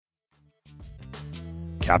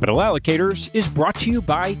Capital Allocators is brought to you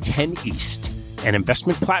by 10 East, an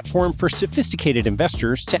investment platform for sophisticated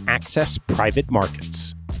investors to access private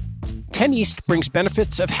markets. 10 East brings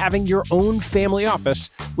benefits of having your own family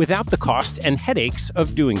office without the cost and headaches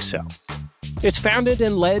of doing so. It's founded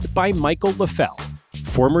and led by Michael LaFell,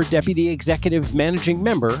 former Deputy Executive Managing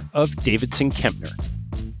Member of Davidson Kempner.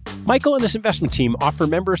 Michael and his investment team offer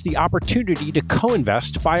members the opportunity to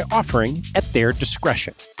co-invest by offering at their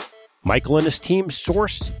discretion. Michael and his team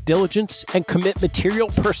source, diligence, and commit material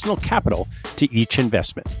personal capital to each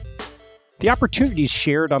investment. The opportunities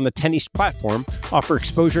shared on the 10 East platform offer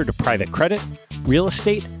exposure to private credit, real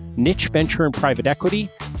estate, niche venture and private equity,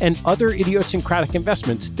 and other idiosyncratic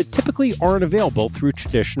investments that typically aren't available through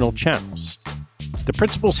traditional channels. The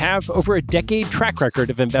principals have over a decade track record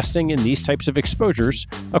of investing in these types of exposures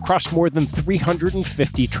across more than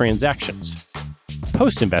 350 transactions.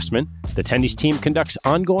 Post-investment, the 10 East team conducts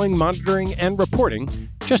ongoing monitoring and reporting,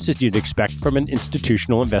 just as you'd expect from an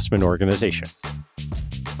institutional investment organization.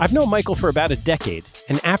 I've known Michael for about a decade,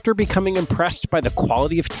 and after becoming impressed by the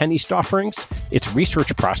quality of 10 East offerings, its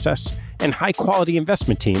research process, and high-quality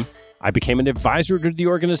investment team, I became an advisor to the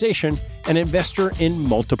organization and investor in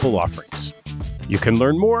multiple offerings. You can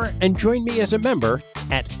learn more and join me as a member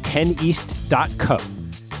at 10east.co.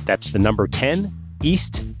 That's the number 10,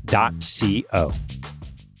 east.co.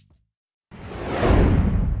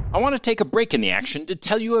 I want to take a break in the action to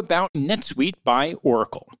tell you about NetSuite by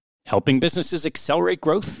Oracle, helping businesses accelerate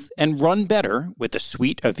growth and run better with a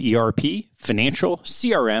suite of ERP, financial,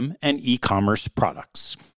 CRM, and e-commerce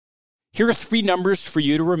products. Here are three numbers for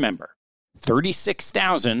you to remember: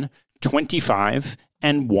 36,000, 25,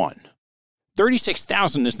 and 1.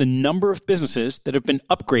 36,000 is the number of businesses that have been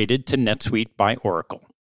upgraded to NetSuite by Oracle.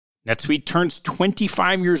 NetSuite turns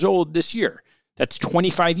 25 years old this year. That's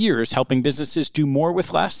 25 years helping businesses do more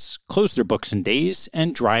with less, close their books in days,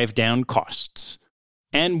 and drive down costs.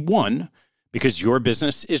 And 1, because your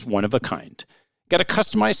business is one of a kind. Get a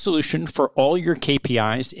customized solution for all your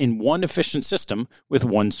KPIs in one efficient system with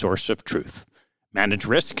one source of truth. Manage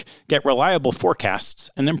risk, get reliable forecasts,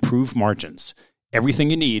 and improve margins. Everything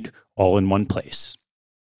you need, all in one place.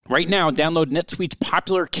 Right now, download NetSuite's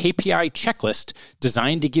popular KPI checklist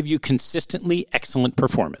designed to give you consistently excellent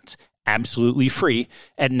performance, absolutely free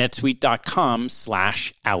at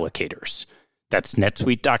netsuite.com/allocators. That's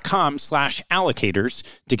netsuite.com/allocators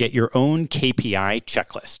to get your own KPI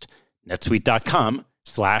checklist.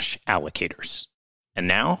 netsuite.com/allocators. And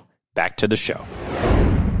now, back to the show.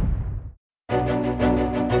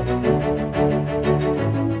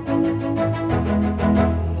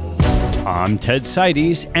 I'm Ted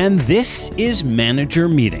Seides, and this is Manager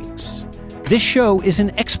Meetings. This show is an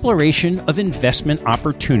exploration of investment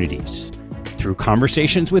opportunities. Through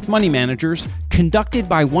conversations with money managers conducted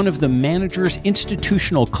by one of the manager's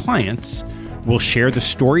institutional clients, we'll share the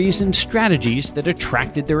stories and strategies that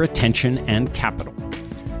attracted their attention and capital.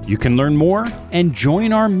 You can learn more and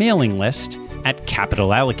join our mailing list at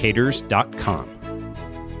capitalallocators.com.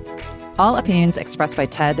 All opinions expressed by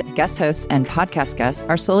TED, guest hosts, and podcast guests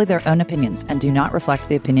are solely their own opinions and do not reflect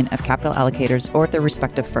the opinion of Capital Allocators or their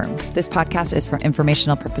respective firms. This podcast is for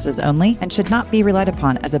informational purposes only and should not be relied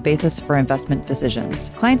upon as a basis for investment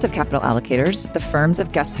decisions. Clients of Capital Allocators, the firms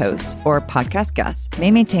of guest hosts, or podcast guests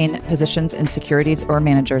may maintain positions in securities or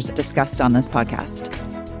managers discussed on this podcast.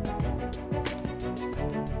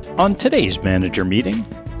 On today's Manager Meeting,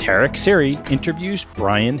 Tarek Siri interviews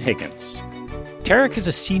Brian Higgins. Tarek is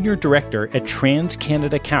a senior director at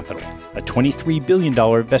TransCanada Capital, a $23 billion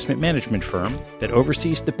investment management firm that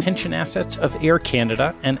oversees the pension assets of Air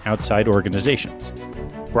Canada and outside organizations.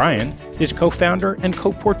 Brian is co-founder and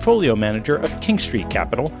co-portfolio manager of King Street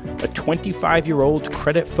Capital, a 25-year-old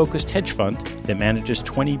credit-focused hedge fund that manages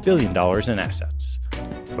 $20 billion in assets.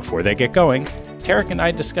 Before they get going, Tarek and I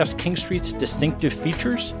discuss King Street's distinctive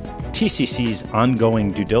features, TCC's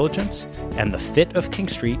ongoing due diligence, and the fit of King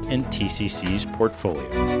Street in TCC's portfolio.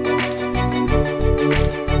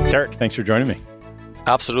 Tarek, thanks for joining me.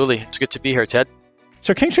 Absolutely. It's good to be here, Ted.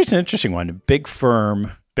 So King Street's an interesting one. A big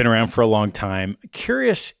firm, been around for a long time.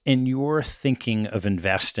 Curious, in your thinking of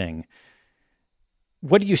investing,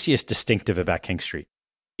 what do you see as distinctive about King Street?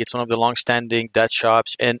 It's one of the long-standing debt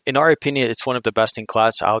shops, and in our opinion, it's one of the best in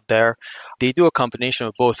class out there. They do a combination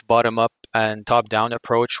of both bottom-up and top-down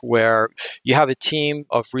approach, where you have a team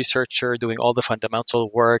of researchers doing all the fundamental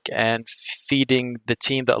work and feeding the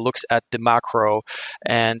team that looks at the macro.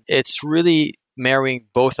 And it's really marrying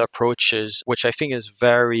both approaches, which I think is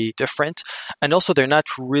very different. And also, they're not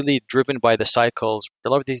really driven by the cycles. A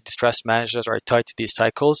lot of these distressed managers are tied to these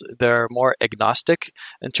cycles. They're more agnostic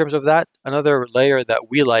in terms of that. Another layer that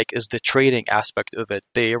we like is the trading aspect of it.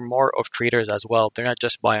 They are more of traders as well. They're not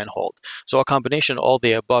just buy and hold. So a combination of all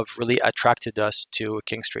the above really attracted us to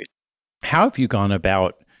King Street. How have you gone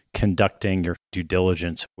about conducting your due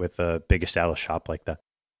diligence with a big established shop like that?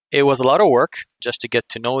 It was a lot of work just to get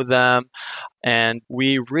to know them. And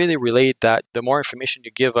we really relayed that the more information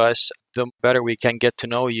you give us, the better we can get to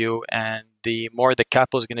know you. And the more the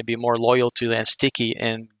capital is going to be more loyal to you and sticky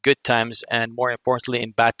in good times and more importantly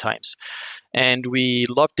in bad times. And we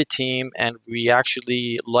loved the team and we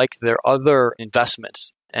actually liked their other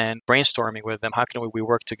investments and brainstorming with them. How can we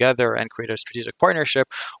work together and create a strategic partnership?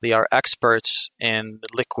 They are experts in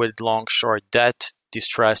liquid, long, short debt,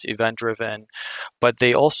 distress, event-driven, but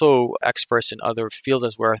they also experts in other fields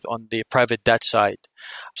as well on the private debt side.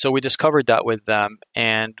 So we discovered that with them,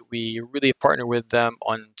 and we really partner with them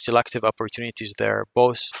on selective opportunities there,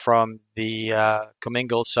 both from the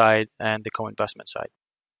commingled side and the co-investment side.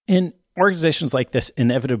 In organizations like this,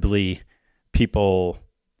 inevitably people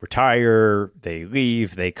retire, they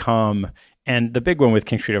leave, they come. And the big one with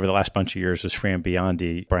King Street over the last bunch of years was Fran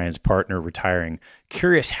Biondi, Brian's partner, retiring.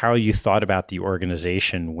 Curious how you thought about the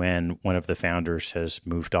organization when one of the founders has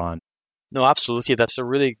moved on. No, absolutely. That's a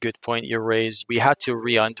really good point you raised. We had to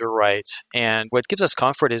re-underwrite. And what gives us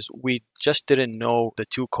comfort is we just didn't know the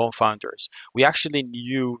two co-founders. We actually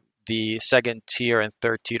knew the second tier and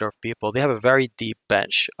third tier of people. They have a very deep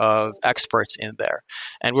bench of experts in there.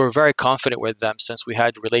 And we were very confident with them since we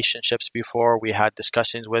had relationships before, we had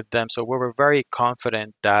discussions with them. So we were very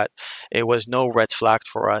confident that it was no red flag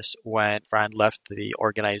for us when Fran left the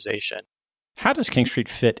organization. How does King Street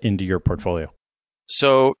fit into your portfolio?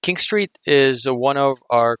 So King Street is one of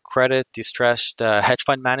our credit distressed hedge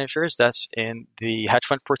fund managers. That's in the hedge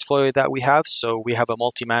fund portfolio that we have. So we have a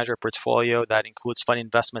multi-manager portfolio that includes fund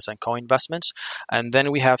investments and co-investments. And then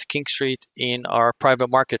we have King Street in our private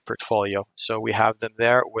market portfolio. So we have them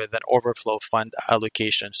there with an overflow fund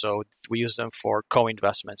allocation. So we use them for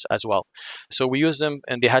co-investments as well. So we use them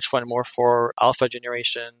in the hedge fund more for alpha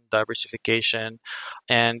generation, diversification.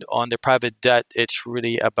 And on the private debt, it's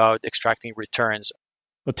really about extracting returns.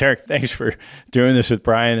 Well, Tarek, thanks for doing this with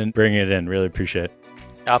Brian and bringing it in. Really appreciate it.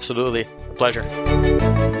 Absolutely. A pleasure.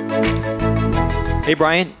 Hey,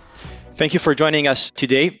 Brian. Thank you for joining us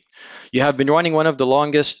today. You have been running one of the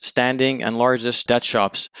longest standing and largest debt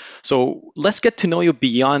shops. So let's get to know you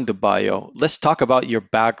beyond the bio. Let's talk about your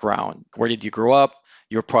background. Where did you grow up,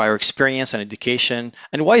 your prior experience and education,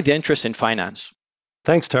 and why the interest in finance?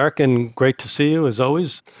 Thanks, Tarek, and great to see you as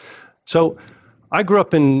always. So I grew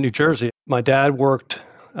up in New Jersey. My dad worked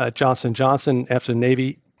at Johnson & Johnson after the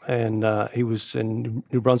Navy, and he was in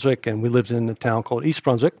New Brunswick, and we lived in a town called East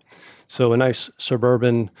Brunswick, so a nice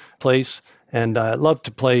suburban place. And I loved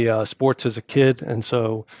to play sports as a kid, and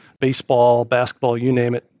so baseball, basketball, you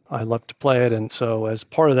name it, I loved to play it. And so as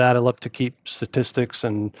part of that, I loved to keep statistics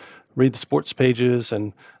and read the sports pages,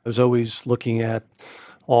 and I was always looking at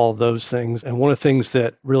all those things. And one of the things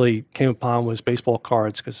that really came upon was baseball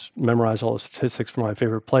cards, because memorize all the statistics for my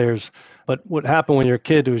favorite players. But what happened when you're a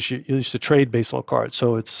kid was you used to trade baseball cards.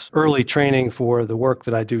 So it's early training for the work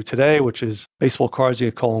that I do today, which is baseball cards,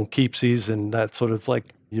 you call them keepsies, and that's sort of like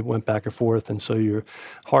you went back and forth. And so your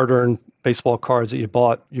hard-earned baseball cards that you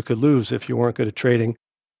bought, you could lose if you weren't good at trading.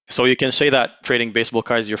 So you can say that trading baseball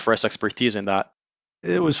cards is your first expertise in that.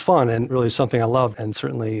 It was fun and really something I loved. And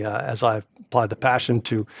certainly as I've applied the passion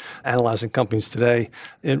to analyzing companies today,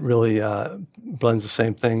 it really blends the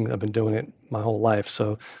same thing. I've been doing it my whole life.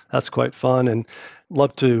 So that's quite fun, and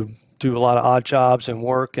love to do a lot of odd jobs and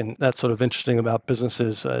work. And that's sort of interesting about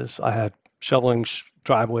businesses, as I had shoveling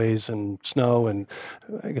driveways and snow. And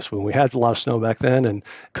I guess when we had a lot of snow back then, and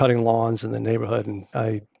cutting lawns in the neighborhood. And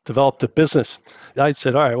I developed a business. I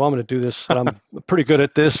said, all right, well, I'm going to do this. I'm pretty good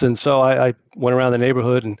at this. And so I went around the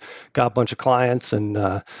neighborhood and got a bunch of clients. And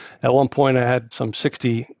at one point, I had some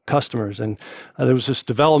 60 customers. And there was this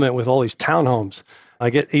development with all these townhomes. I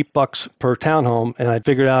get $8 per townhome, and I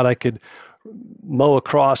figured out I could mow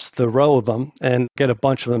across the row of them and get a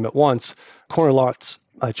bunch of them at once. Corner lots,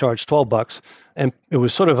 I charged $12. And it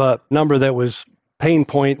was sort of a number that was pain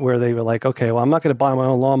point where they were like, okay, well, I'm not going to buy my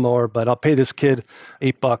own lawnmower, but I'll pay this kid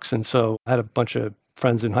 $8. And so I had a bunch of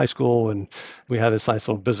friends in high school, and we had this nice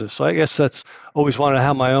little business. So I guess that's always wanted to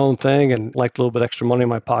have my own thing and liked a little bit extra money in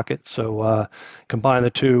my pocket. So combine the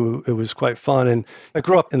two, it was quite fun. And I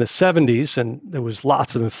grew up in the 70s, and there was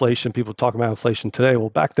lots of inflation. People talk about inflation today. Well,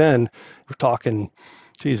 back then, we're talking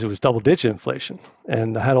geez, it was double-digit inflation.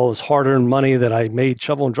 And I had all this hard-earned money that I made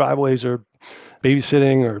shoveling driveways or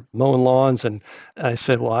babysitting or mowing lawns. And I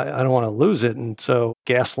said, well, I don't want to lose it. And so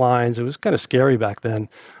gas lines, it was kind of scary back then.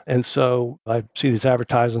 And so I see these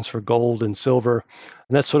advertisements for gold and silver,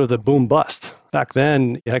 and that's sort of the boom bust. Back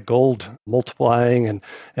then, you had gold multiplying.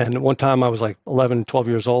 And one time I was like 11, 12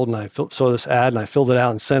 years old, and I saw this ad, and I filled it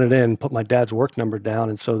out and sent it in and put my dad's work number down.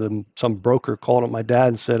 And so then some broker called up my dad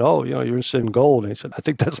and said, oh, you're interested in gold? And he said, I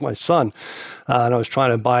think that's my son. And I was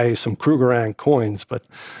trying to buy some Krugerrand coins, but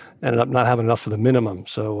ended up not having enough for the minimum.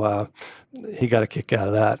 So he got a kick out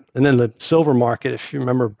of that. And then the silver market, if you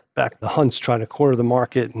remember back, the Hunts trying to corner the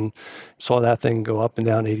market and saw that thing go up and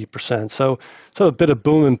down 80%. So a bit of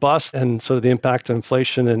boom and bust, and sort of the impact of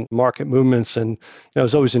inflation and market movements. And I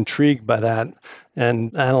was always intrigued by that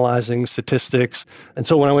and analyzing statistics. And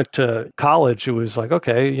so when I went to college, it was like,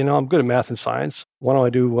 okay, I'm good at math and science. Why don't I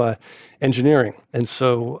do engineering? And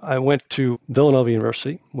so I went to Villanova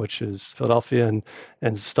University, which is Philadelphia,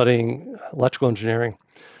 and studying electrical engineering.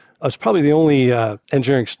 I was probably the only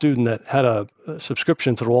engineering student that had a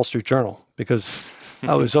subscription to the Wall Street Journal, because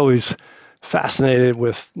I was always fascinated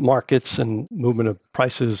with markets and movement of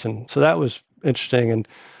prices. And so that was interesting. And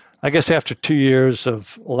I guess after 2 years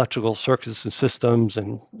of electrical circuits and systems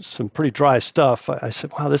and some pretty dry stuff, I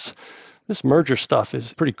said, wow, this merger stuff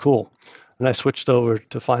is pretty cool. And I switched over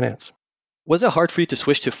to finance. Was it hard for you to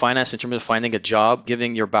switch to finance in terms of finding a job,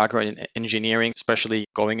 given your background in engineering, especially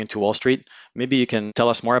going into Wall Street? Maybe you can tell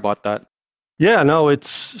us more about that. Yeah, no, it's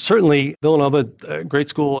certainly Villanova, a great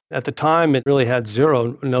school. At the time, it really had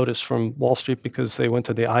zero notice from Wall Street because they went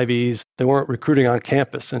to the Ivies. They weren't recruiting on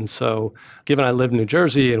campus. And so given I lived in New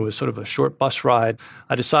Jersey and it was sort of a short bus ride,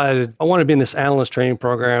 I decided I wanted to be in this analyst training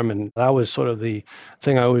program. And that was sort of the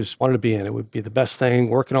thing I always wanted to be in. It would be the best thing,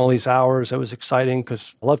 working all these hours. It was exciting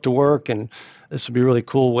because I love to work, and this would be a really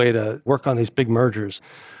cool way to work on these big mergers.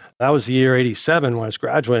 That was the year 87 when I was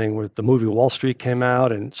graduating, where the movie Wall Street came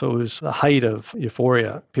out. And so it was the height of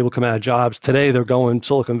euphoria. People come out of jobs. Today, they're going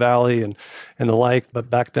Silicon Valley and the like.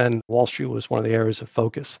 But back then, Wall Street was one of the areas of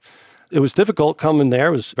focus. It was difficult coming there.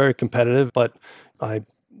 It was very competitive. But I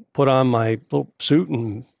put on my little suit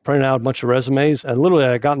and printed out a bunch of resumes. And literally,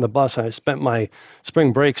 I got in the bus and I spent my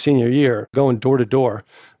spring break senior year going door to door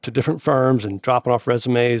to different firms and dropping off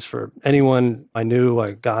resumes for anyone I knew.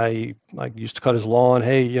 A guy used to cut his lawn.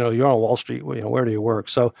 Hey, you're on Wall Street. Where do you work?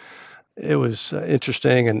 So it was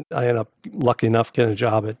interesting, and I ended up lucky enough getting a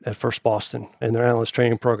job at First Boston in their analyst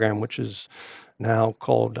training program, which is now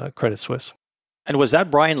called Credit Suisse. And was that,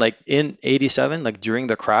 Brian, in 87, during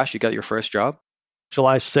the crash, you got your first job?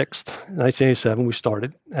 July 6th, 1987, we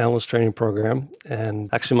started analyst training program. And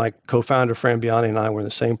actually, my co-founder, Fran Biani, and I were in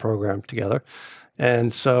the same program together.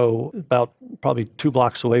 And so about probably 2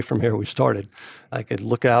 blocks away from here, we started. I could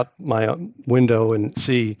look out my window and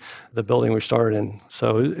see the building we started in.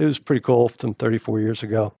 So it was pretty cool, some 34 years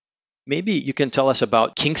ago. Maybe you can tell us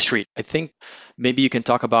about King Street. I think maybe you can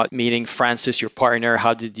talk about meeting Francis, your partner.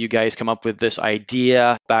 How did you guys come up with this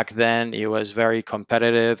idea? Back then, it was very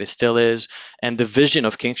competitive. It still is. And the vision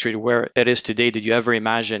of King Street, where it is today, did you ever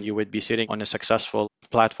imagine you would be sitting on a successful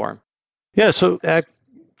platform? Yeah, so at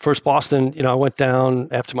First Boston, I went down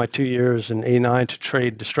after my 2 years in 89 to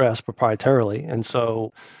trade distress proprietarily. And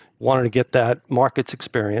so wanted to get that markets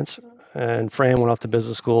experience. And Fran went off to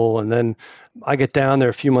business school. And then I get down there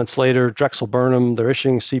a few months later, Drexel Burnham, they're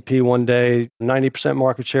issuing CP one day, 90%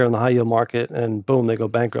 market share in the high yield market, and boom, they go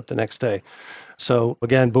bankrupt the next day. So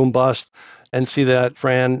again, boom bust. And see that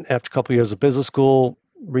Fran, after a couple of years of business school,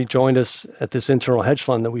 rejoined us at this internal hedge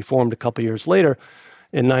fund that we formed a couple of years later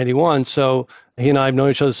in 91. So he and I have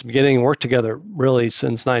known each other since the beginning and worked together really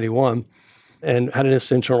since 91, and had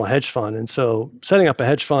this internal hedge fund. And so setting up a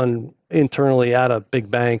hedge fund internally at a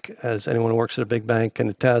big bank, as anyone who works at a big bank can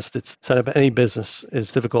attest, it's set up any business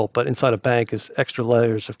is difficult, but inside a bank is extra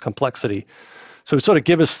layers of complexity. So it sort of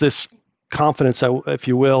give us this confidence, if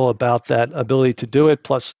you will, about that ability to do it.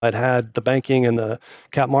 Plus I'd had the banking and the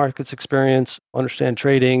cap markets experience, understand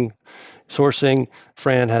trading, sourcing.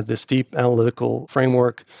 Fran had this deep analytical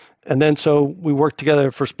framework. And then so we worked together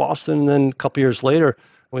at First Boston. And then a couple years later,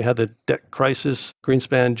 we had the debt crisis,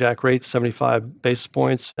 Greenspan, Jack rates, 75 basis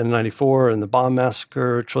points in 94, and the bomb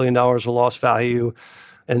massacre, $1 trillion of lost value.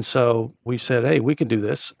 And so we said, hey, we can do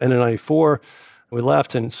this. And in 94, we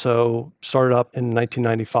left, and so started up in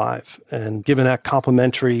 1995. And given that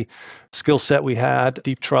complementary skill set we had,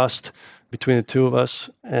 deep trust between the two of us,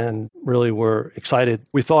 and really were excited.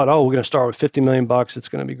 We thought, we're going to start with $50 million. It's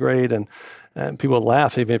going to be great. And people would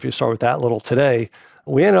laugh even if you start with that little today.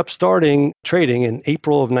 We ended up starting trading in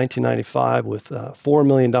April of 1995 with $4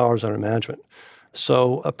 million under management.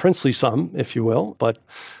 So a princely sum, if you will, but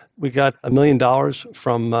we got $1 million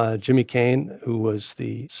from Jimmy Kane, who was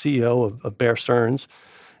the CEO of Bear Stearns,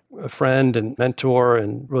 a friend and mentor,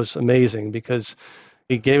 and was amazing because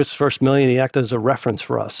he gave us the first million. He acted as a reference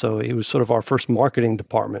for us. So he was sort of our first marketing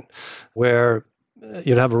department, where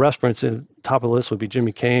you'd have a reference, and top of the list would be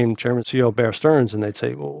Jimmy Kane, Chairman CEO of Bear Stearns, and they'd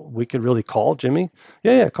say, well, we could really call Jimmy?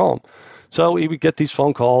 Yeah, call him. So we would get these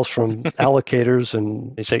phone calls from allocators,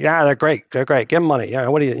 and they say, yeah, they're great. Give them money. Yeah,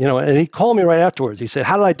 what do you know? And he'd call me right afterwards. He said,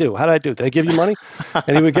 how did I do? Did they give you money?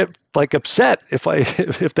 And he would get like upset if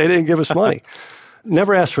they didn't give us money.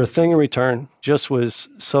 Never asked for a thing in return, just was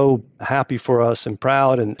so happy for us and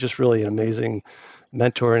proud, and just really an amazing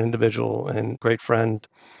mentor and individual and great friend.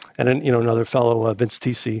 And then, another fellow, Vince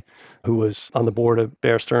Tisi, who was on the board of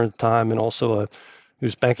Bear Stearns at the time, and also he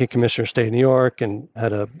was banking commissioner of state of New York and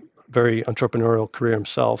had a very entrepreneurial career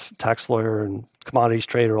himself, tax lawyer and commodities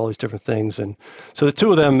trader, all these different things. And so the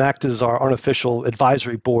two of them acted as our unofficial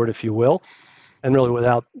advisory board, if you will. And really,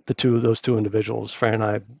 without those two individuals, Fran and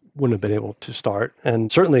I wouldn't have been able to start.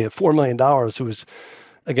 And certainly at $4 million, it was,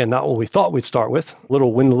 again, not what we thought we'd start with. A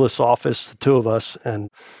little windowless office, the two of us. And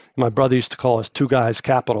my brother used to call us Two Guys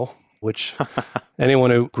Capital, which anyone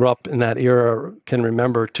who grew up in that era can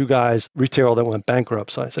remember. Two guys, retail that went bankrupt.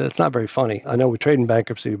 So I said, it's not very funny. I know we trade in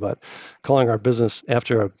bankruptcy, but calling our business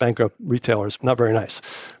after a bankrupt retailer is not very nice.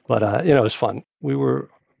 But, it was fun. We were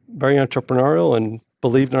very entrepreneurial and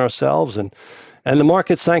believed in ourselves. And the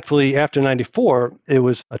markets, thankfully, after 94, it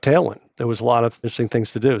was a tailwind. There was a lot of interesting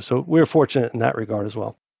things to do. So we were fortunate in that regard as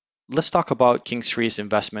well. Let's talk about King III's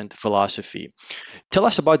investment philosophy. Tell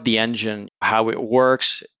us about the engine, how it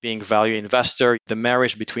works, being a value investor, the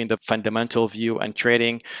marriage between the fundamental view and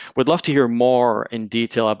trading. Would love to hear more in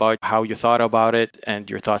detail about how you thought about it and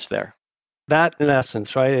your thoughts there. That, in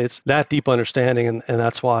essence, right? It's that deep understanding, and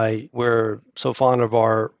that's why we're so fond of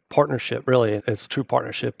our partnership, really. It's true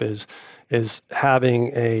partnership is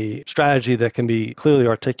having a strategy that can be clearly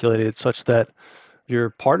articulated such that your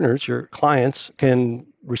partners, your clients, can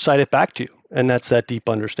recite it back to you. And that's that deep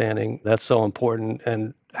understanding that's so important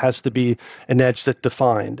and has to be an edge that's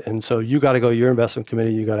defined. And so you got to go to your investment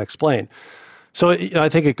committee, you got to explain. So I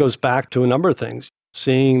think it goes back to a number of things.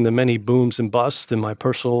 Seeing the many booms and busts in my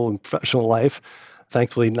personal and professional life,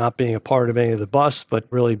 thankfully not being a part of any of the busts, but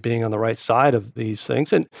really being on the right side of these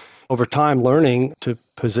things. And over time, learning to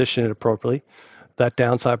position it appropriately, that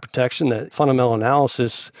downside protection, that fundamental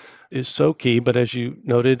analysis is so key. But as you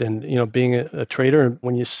noted, and being a trader,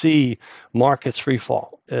 when you see markets free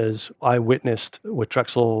fall, as I witnessed with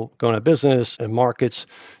Drexel going out of business and markets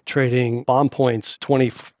trading bond points 20,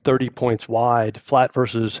 30 points wide, flat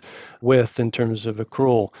versus width in terms of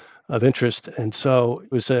accrual of interest. And so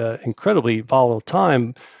it was an incredibly volatile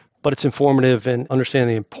time, but it's informative in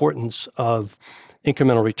understanding the importance of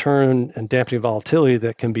incremental return and dampening volatility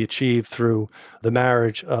that can be achieved through the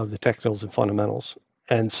marriage of the technicals and fundamentals.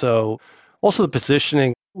 And so also the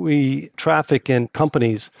positioning, we traffic in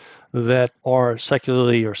companies that are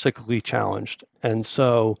secularly or cyclically challenged. And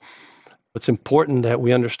so it's important that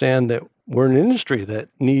we understand that we're an industry that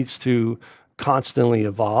needs to constantly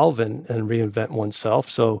evolve and reinvent oneself.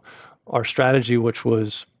 So our strategy, which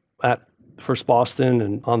was at First Boston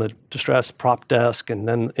and on the distressed prop desk, and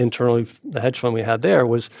then internally the hedge fund we had there,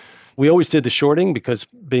 was we always did the shorting because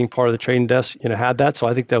being part of the trading desk, had that. So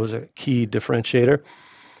I think that was a key differentiator.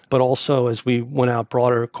 But also as we went out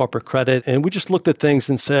broader corporate credit, and we just looked at things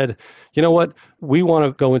and said, you know what, we want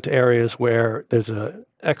to go into areas where there's an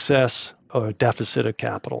excess or a deficit of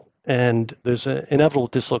capital. And there's an inevitable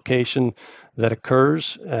dislocation that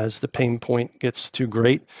occurs as the pain point gets too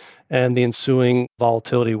great. And the ensuing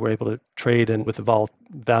volatility we're able to trade in with the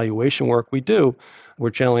valuation work we do, we're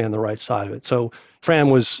generally on the right side of it. So Fran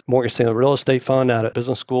was Morgan Stanley Real Estate Fund out of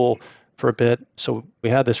business school for a bit. So we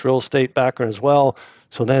had this real estate background as well.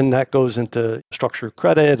 So then that goes into structured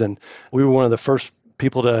credit. And we were one of the first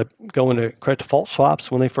people to go into credit default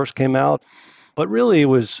swaps when they first came out. But really it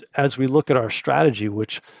was, as we look at our strategy,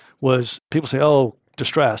 which was people say, oh,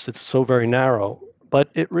 distress, it's so very narrow. But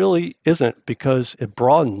it really isn't, because it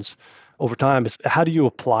broadens over time. It's how do you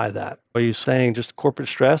apply that? Are you saying just corporate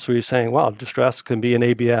stress, or are you saying, well, distress can be in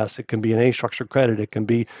ABS, it can be in any structured credit, it can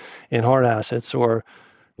be in hard assets? Or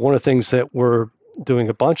one of the things that we're doing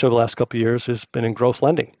a bunch over the last couple of years has been in growth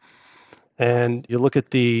lending. And you look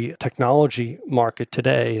at the technology market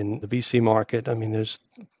today and the VC market, I mean, there's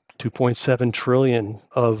 2.7 trillion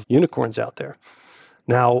of unicorns out there.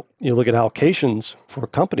 Now, you look at allocations for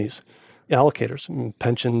companies, allocators,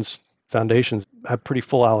 pensions, foundations have pretty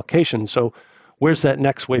full allocations. So where's that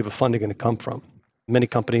next wave of funding going to come from? Many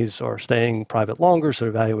companies are staying private longer, so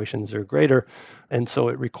their valuations are greater. And so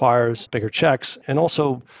it requires bigger checks. And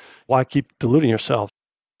also, why keep diluting yourself?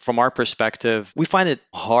 From our perspective, we find it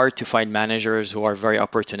hard to find managers who are very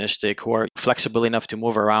opportunistic, who are flexible enough to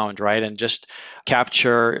move around, right? And just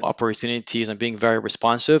capture opportunities and being very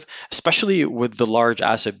responsive, especially with the large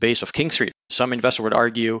asset base of King Street. Some investor would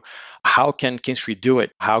argue, how can King Street do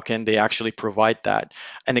it? How can they actually provide that?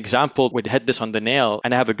 An example would hit this on the nail,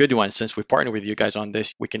 and I have a good one since we partnered with you guys on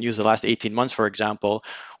this. We can use the last 18 months, for example,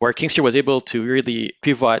 where King Street was able to really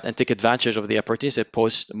pivot and take advantage of the opportunities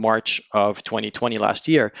post March of 2020 last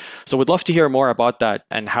year. So we'd love to hear more about that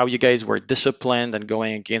and how you guys were disciplined and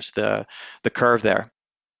going against the curve there.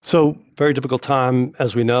 So very difficult time,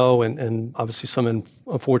 as we know, and obviously some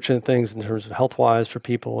unfortunate things in terms of health-wise for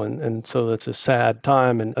people. And so that's a sad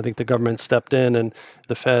time. And I think the government stepped in, and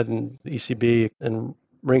the Fed and the ECB and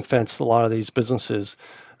ring-fenced a lot of these businesses.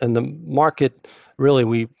 And the market, really,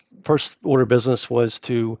 we first order business was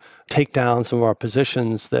to take down some of our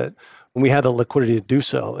positions that we had the liquidity to do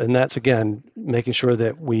so. And that's, again, making sure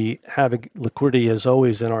that we have liquidity as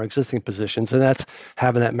always in our existing positions. And that's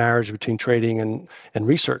having that marriage between trading and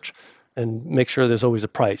research, and make sure there's always a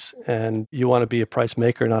price. And you want to be a price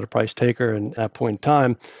maker, not a price taker. And at that point in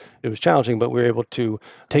time, it was challenging, but we were able to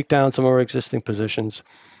take down some of our existing positions,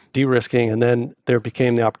 de-risking, and then there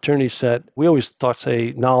became the opportunity set. We always thought,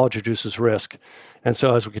 say, knowledge reduces risk. And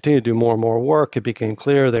so as we continue to do more and more work, it became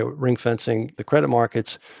clear they were ring fencing the credit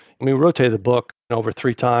markets. We rotated the book over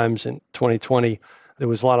 3 times in 2020. There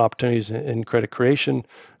was a lot of opportunities in credit creation,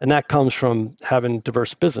 and that comes from having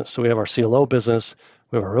diverse business. So we have our CLO business,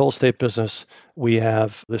 we have our real estate business, we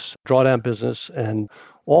have this drawdown business, and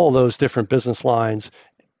all those different business lines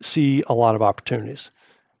see a lot of opportunities.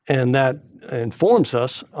 And that informs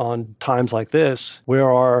us on times like this,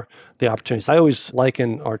 where are the opportunities? I always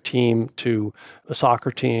liken our team to a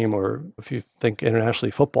soccer team, or if you think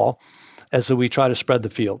internationally, football, as we try to spread the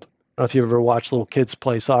field. I don't know if you've ever watched little kids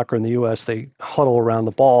play soccer in the U.S., they huddle around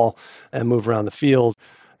the ball and move around the field.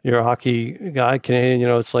 You're a hockey guy, Canadian,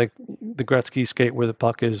 it's like the Gretzky skate where the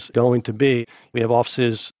puck is going to be. We have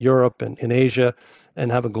offices Europe and in Asia,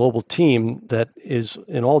 and have a global team that is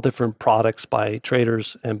in all different products by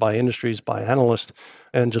traders and by industries, by analysts,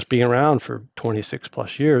 and just being around for 26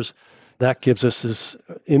 plus years. That gives us this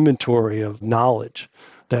inventory of knowledge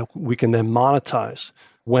that we can then monetize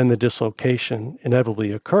when the dislocation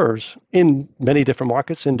inevitably occurs in many different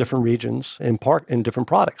markets, in different regions, in different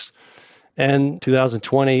products. And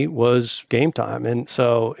 2020 was game time. And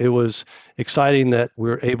so it was exciting that we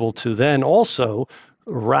were able to then also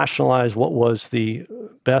rationalize what was the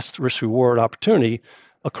best risk reward opportunity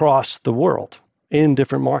across the world in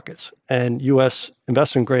different markets. And US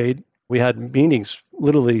investment grade, we had meetings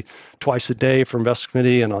literally twice a day for investment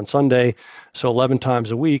committee and on Sunday, so 11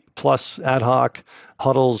 times a week, plus ad hoc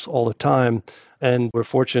huddles all the time. And we're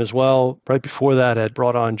fortunate as well, right before that, I had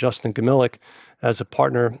brought on Justin Gamilik as a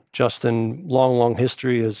partner. Justin, long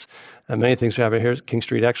history, is many things we have here at King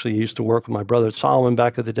Street. Actually, he used to work with my brother Solomon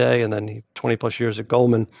back in the day, and then he 20 plus years at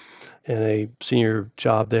Goldman in a senior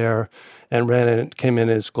job there, and came in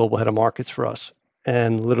as global head of markets for us.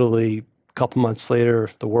 And literally a couple months later,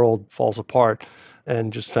 the world falls apart,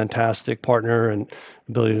 and just fantastic partner and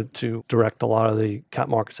ability to direct a lot of the cap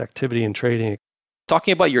markets activity and trading.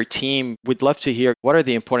 Talking about your team, we'd love to hear, what are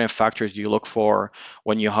the important factors you look for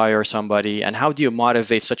when you hire somebody, and how do you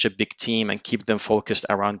motivate such a big team and keep them focused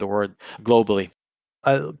around the world globally?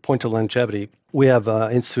 I point to longevity. We have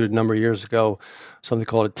instituted a number of years ago something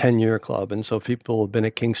called a 10-year club. And so people have been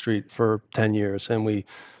at King Street for 10 years, and we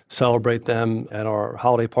celebrate them at our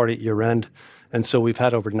holiday party at year end. And so we've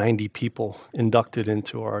had over 90 people inducted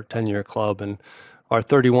into our 10-year club. And our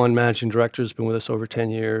 31 managing directors have been with us over 10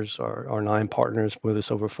 years. Our 9 partners have been with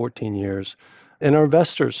us over 14 years. And our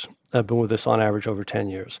investors have been with us on average over 10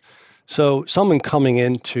 years. So someone coming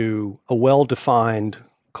into a well-defined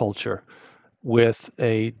culture with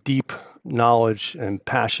a deep knowledge and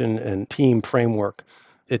passion and team framework,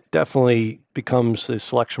 it definitely becomes a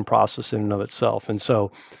selection process in and of itself. And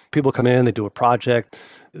so people come in, they do a project,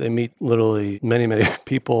 they meet literally many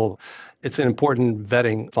people. It's an important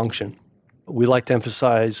vetting function. We like to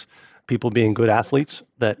emphasize people being good athletes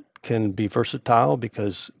that can be versatile,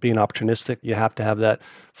 because being opportunistic, you have to have that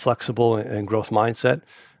flexible and growth mindset.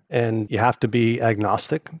 And you have to be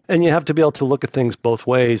agnostic, and you have to be able to look at things both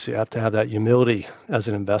ways. You have to have that humility as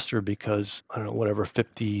an investor, because,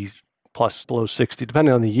 50 plus, below 60,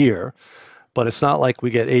 depending on the year. But it's not like we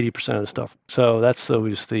get 80% of the stuff. So that's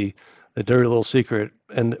always the dirty little secret.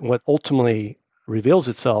 And what ultimately reveals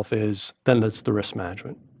itself is then it's the risk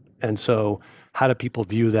management. And so how do people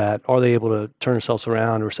view that? Are they able to turn themselves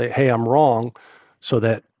around or say, hey, I'm wrong, so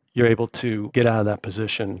that you're able to get out of that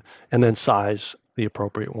position and then size the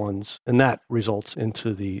appropriate ones. And that results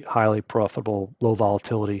into the highly profitable, low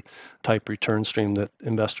volatility type return stream that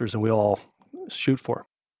investors and we all shoot for.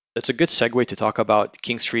 It's a good segue to talk about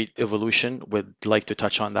King Street evolution. Would like to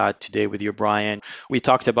touch on that today with you, Brian. We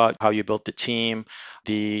talked about how you built the team,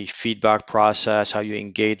 the feedback process, how you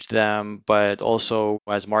engage them, but also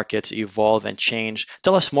as markets evolve and change.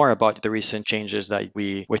 Tell us more about the recent changes that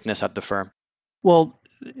we witness at the firm. Well,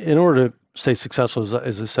 in order to stay successful,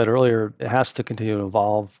 as I said earlier, it has to continue to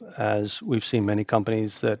evolve, as we've seen many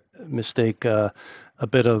companies that mistake a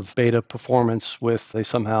bit of beta performance with they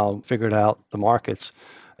somehow figured out the markets.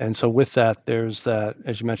 And so with that, there's that,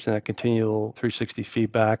 as you mentioned, that continual 360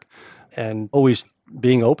 feedback and always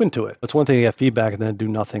being open to it. It's one thing to get feedback and then do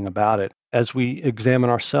nothing about it. As we examine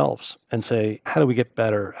ourselves and say, how do we get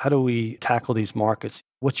better? How do we tackle these markets?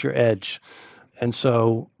 What's your edge? And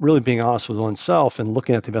so really being honest with oneself and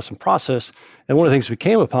looking at the investment process. And one of the things we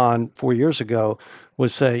came upon 4 years ago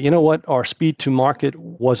was say, you know what, our speed to market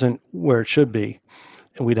wasn't where it should be.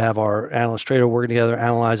 And we'd have our analyst trader working together,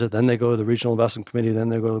 analyze it, then they go to the regional investment committee, then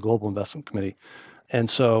they go to the global investment committee. And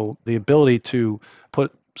so the ability to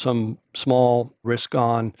put some small risk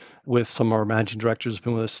on with some of our managing directors who've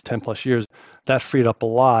been with us 10 plus years, that freed up a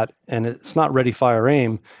lot. And it's not ready, fire,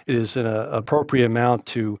 aim. It is an appropriate amount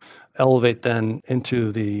to elevate then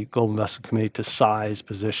into the global investment committee to size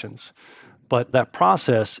positions. But that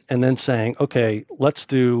process and then saying, okay,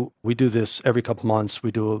 we do this every couple months,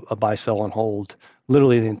 we do a buy, sell, and hold.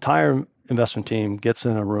 Literally the entire investment team gets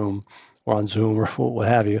in a room or on Zoom or what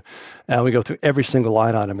have you, and we go through every single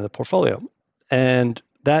line item in the portfolio. And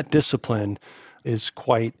that discipline is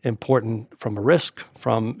quite important from a risk,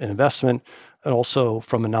 from an investment, and also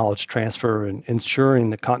from a knowledge transfer and ensuring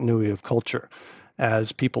the continuity of culture.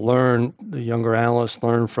 As people learn, the younger analysts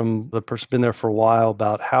learn from the person who's been there for a while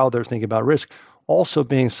about how they're thinking about risk, also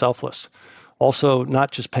being selfless. Also,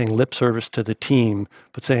 not just paying lip service to the team,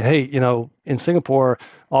 but saying, hey, in Singapore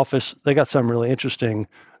office, they got something really interesting.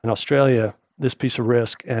 In Australia, this piece of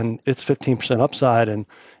risk, and it's 15% upside, and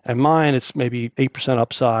mine, it's maybe 8%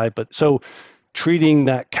 upside. But so treating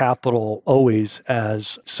that capital always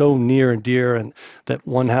as so near and dear, and that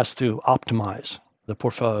one has to optimize the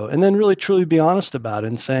portfolio, and then really truly be honest about it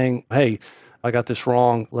and saying, hey, I got this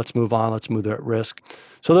wrong. Let's move on. Let's move at risk.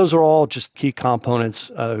 So those are all just key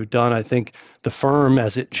components we've done. I think the firm,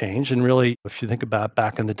 as it changed, and really, if you think about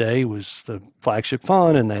back in the day, was the flagship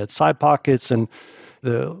fund, and they had side pockets, and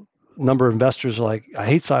the number of investors are like, I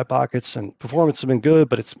hate side pockets, and performance has been good,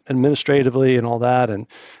 but it's administratively and all that. And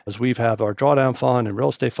as we've had our drawdown fund and real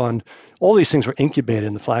estate fund, all these things were incubated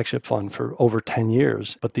in the flagship fund for over 10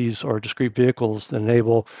 years. But these are discrete vehicles that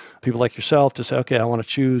enable people like yourself to say, okay, I want to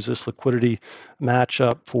choose this liquidity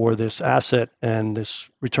matchup for this asset and this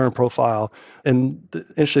return profile. And the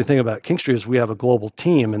interesting thing about King Street is we have a global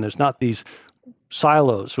team, and there's not these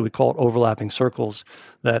silos, so we call it overlapping circles,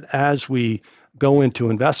 that as we go into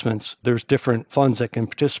investments, there's different funds that can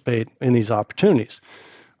participate in these opportunities.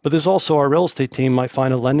 But there's also our real estate team might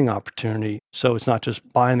find a lending opportunity. So it's not just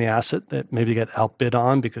buying the asset that maybe get outbid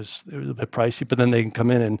on because they're a bit pricey, but then they can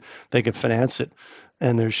come in and they can finance it.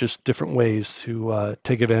 And there's just different ways to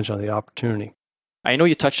take advantage of the opportunity. I know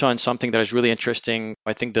you touched on something that is really interesting.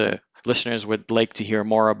 I think the listeners would like to hear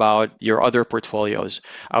more about your other portfolios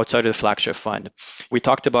outside of the flagship fund. We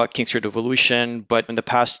talked about King Street Evolution, but in the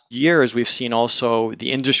past years, we've seen also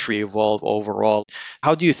the industry evolve overall.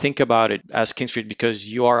 How do you think about it as King Street?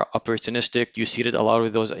 Because you are opportunistic, you seeded a lot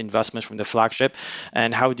of those investments from the flagship.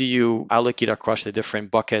 And how do you allocate across the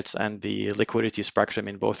different buckets and the liquidity spectrum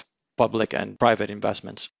in both public and private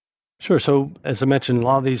investments? Sure. So as I mentioned, a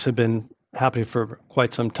lot of these have been happening for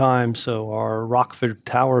quite some time. So our Rockford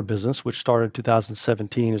Tower business, which started in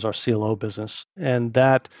 2017, is our CLO business. And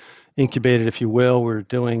that incubated, if you will, we're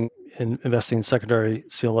investing in secondary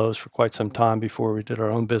CLOs for quite some time before we did our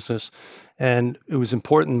own business. And it was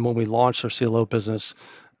important when we launched our CLO business,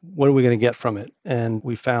 what are we going to get from it? And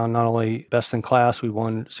we found not only best in class, we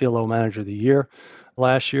won CLO Manager of the Year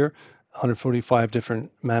last year, 145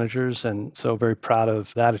 different managers. And so very proud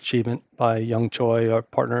of that achievement by Young Choi, our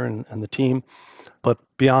partner, and the team. But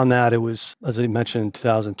beyond that, it was, as I mentioned, in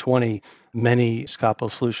 2020, many capital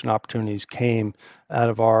solution opportunities came out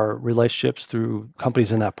of our relationships through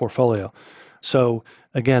companies in that portfolio. So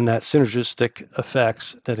again, that synergistic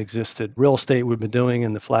effects that existed. Real estate we've been doing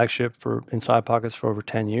in the flagship in side pockets for over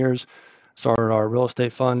 10 years. Started our real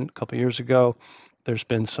estate fund a couple of years ago. There's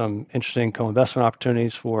been some interesting co-investment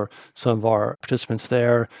opportunities for some of our participants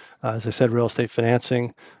there. As I said, real estate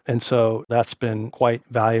financing. And so that's been quite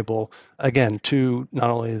valuable, again, to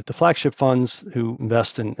not only the flagship funds who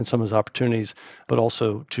invest in some of those opportunities, but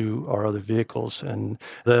also to our other vehicles. And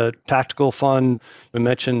the tactical fund, we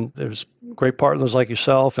mentioned there's great partners like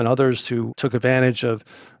yourself and others who took advantage of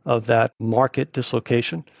that market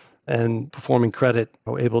dislocation, and Performing Credit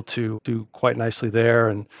were able to do quite nicely there.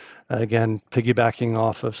 And again, piggybacking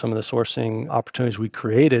off of some of the sourcing opportunities we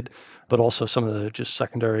created, but also some of the just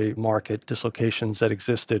secondary market dislocations that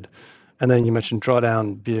existed. And then you mentioned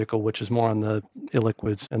drawdown vehicle, which is more on the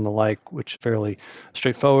illiquids and the like, which is fairly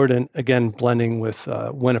straightforward. And again, blending with,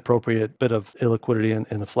 when appropriate, bit of illiquidity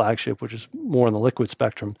in the flagship, which is more on the liquid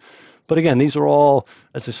spectrum. But again, these are all,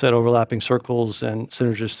 as I said, overlapping circles and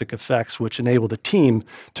synergistic effects, which enable the team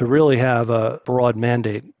to really have a broad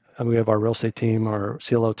mandate. And we have our real estate team, our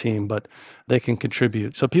CLO team, but they can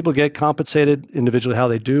contribute. So people get compensated individually how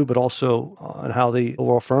they do, but also on how the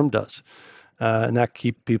overall firm does. And that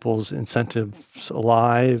keep people's incentives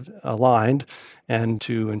aligned, and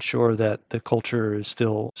to ensure that the culture is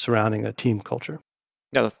still surrounding a team culture.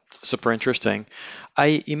 Yeah, that's super interesting.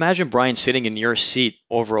 I imagine, Brian, sitting in your seat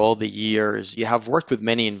over all the years, you have worked with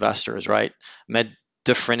many investors, right? Met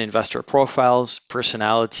different investor profiles,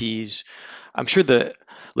 personalities. I'm sure the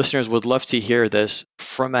listeners would love to hear this.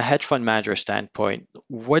 From a hedge fund manager standpoint,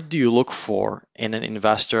 what do you look for in an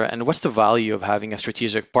investor, and what's the value of having a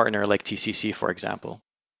strategic partner like TCC, for example?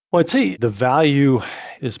 Well, I'd say the value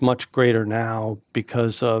is much greater now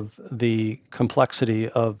because of the complexity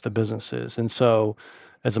of the businesses. And so,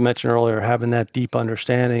 as I mentioned earlier, having that deep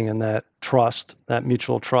understanding and that trust, that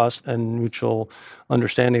mutual trust and mutual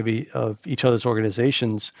understanding of each other's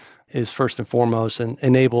organizations is first and foremost, and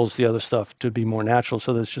enables the other stuff to be more natural.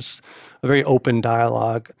 So there's just a very open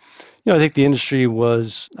dialogue. I think the industry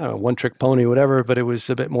was, I don't know, one trick pony, whatever, but it was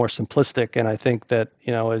a bit more simplistic. And I think that,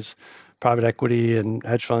 as private equity and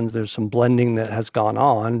hedge funds, there's some blending that has gone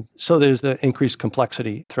on. So there's the increased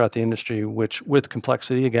complexity throughout the industry, which with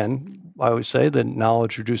complexity, again, I always say that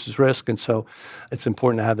knowledge reduces risk. And so it's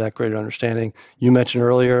important to have that greater understanding. You mentioned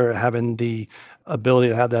earlier having the ability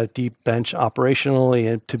to have that deep bench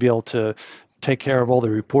operationally and to be able to take care of all the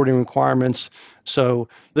reporting requirements. So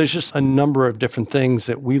there's just a number of different things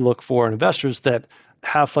that we look for in investors that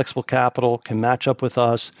have flexible capital, can match up with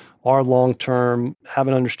us, are long-term, have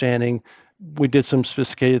an understanding. We did some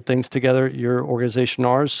sophisticated things together, your organization,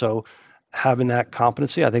 ours. So having that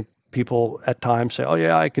competency, I think people at times say, oh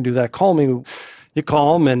yeah, I can do that. Call me. You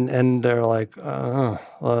call them and they're like, I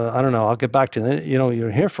don't know, I'll get back to you. You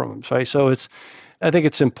don't hear from them, right? So I think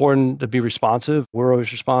it's important to be responsive. We're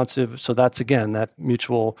always responsive. So that's, again, that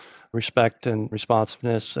mutual respect and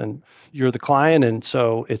responsiveness. And you're the client. And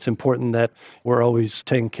so it's important that we're always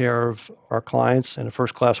taking care of our clients in a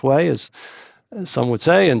first-class way, as some would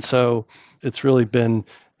say. And so it's really been,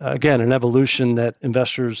 again, an evolution that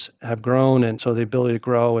investors have grown. And so the ability to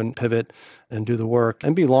grow and pivot and do the work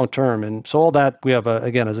and be long-term. And so all that, we have,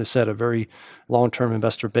 again, as I said, a very long-term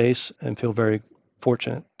investor base, and feel very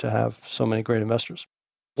fortunate to have so many great investors.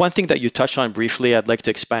 One thing that you touched on briefly, I'd like to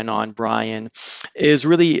expand on, Brian, is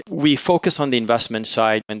really we focus on the investment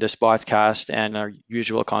side in this podcast and our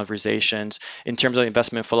usual conversations in terms of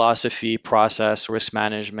investment philosophy, process, risk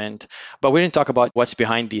management. But we didn't talk about what's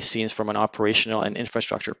behind these scenes from an operational and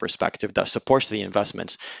infrastructure perspective that supports the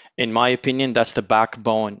investments. In my opinion, that's the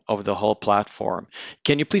backbone of the whole platform.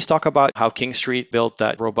 Can you please talk about how King Street built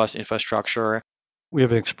that robust infrastructure? We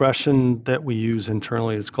have an expression that we use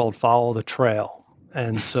internally. It's called follow the trail.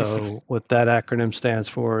 And so what that acronym stands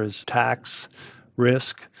for is tax,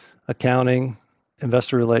 risk, accounting,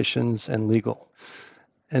 investor relations, and legal.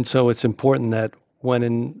 And so it's important that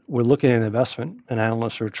when we're looking at an investment, an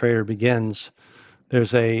analyst or a trader begins,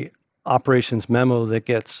 there's a operations memo that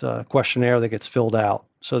gets a questionnaire that gets filled out.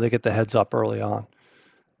 So they get the heads up early on.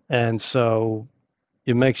 And so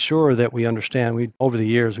you make sure that we understand. Over the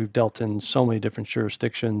years, we've dealt in so many different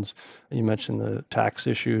jurisdictions. You mentioned the tax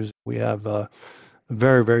issues. We have a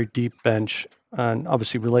very, very deep bench, and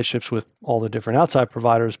obviously relationships with all the different outside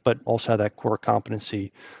providers, but also have that core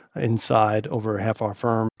competency inside. Over half our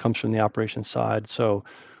firm comes from the operations side. So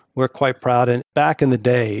we're quite proud. And back in the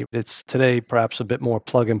day, it's today perhaps a bit more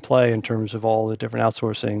plug and play in terms of all the different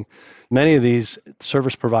outsourcing. Many of these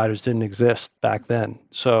service providers didn't exist back then.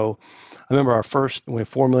 So I remember our first, we had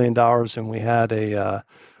 $4 million, and we had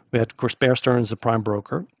of course, Bear Stearns, the prime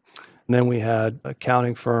broker. And then we had an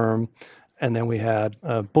accounting firm, and then we had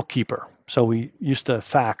a bookkeeper. So we used to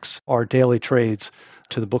fax our daily trades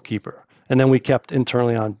to the bookkeeper. And then we kept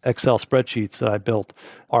internally on Excel spreadsheets that I built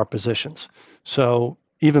our positions. So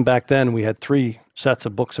even back then, we had 3 sets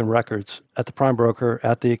of books and records at the prime broker,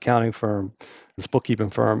 at the accounting firm, this bookkeeping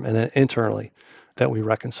firm, and then internally that we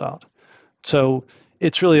reconciled. So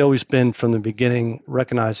it's really always been from the beginning,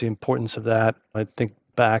 recognize the importance of that. I think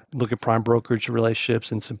back, look at prime brokerage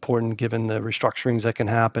relationships, and it's important given the restructurings that can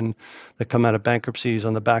happen that come out of bankruptcies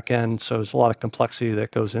on the back end. So there's a lot of complexity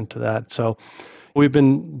that goes into that. So we've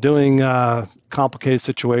been doing complicated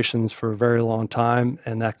situations for a very long time,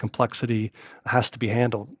 and that complexity has to be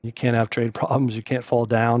handled. You can't have trade problems, you can't fall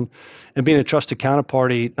down. And being a trusted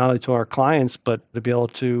counterparty, not only to our clients, but to be able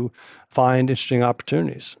to find interesting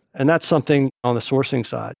opportunities. And that's something on the sourcing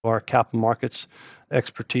side, our capital markets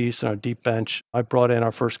expertise and our deep bench. I brought in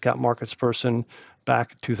our first cap markets person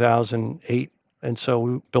back in 2008. And so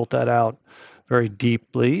we built that out very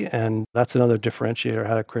deeply. And that's another differentiator,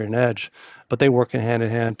 how to create an edge. But they work hand in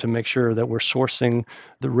hand to make sure that we're sourcing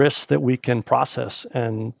the risks that we can process.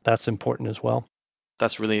 And that's important as well.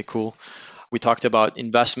 That's really cool. We talked about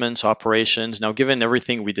investments, operations. Now, given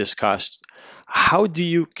everything we discussed, how do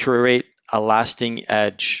you create a lasting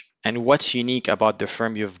edge? And what's unique about the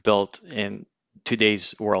firm you've built in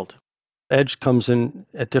today's world? Edge comes in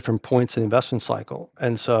at different points in the investment cycle.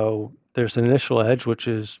 And so there's an initial edge, which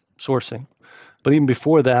is sourcing. But even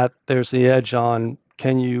before that, there's the edge on,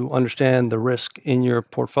 can you understand the risk in your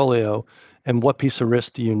portfolio and what piece of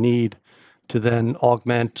risk do you need to then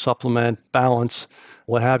augment, supplement, balance,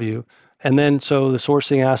 what have you. And then so the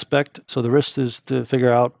sourcing aspect, so the risk is to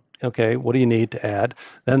figure out, okay, what do you need to add?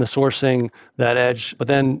 Then the sourcing, that edge, but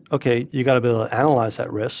then, okay, you got to be able to analyze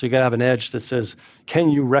that risk. So you got to have an edge that says, can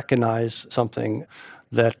you recognize something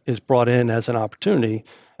that is brought in as an opportunity?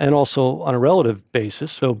 And also on a relative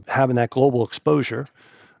basis, so having that global exposure,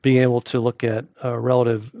 being able to look at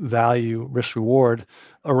relative value, risk reward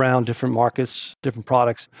around different markets, different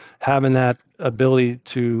products, having that ability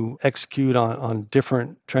to execute on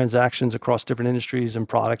different transactions across different industries and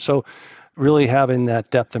products. So really having that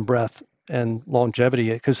depth and breadth and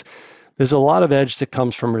longevity, because there's a lot of edge that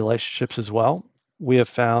comes from relationships as well. We have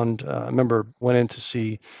found, I remember went in to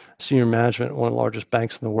see senior management at one of the largest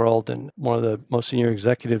banks in the world, and one of the most senior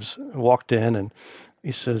executives walked in and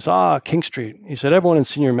he says, King Street. He said, everyone in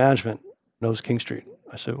senior management knows King Street.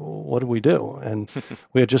 I said, well, what do we do? And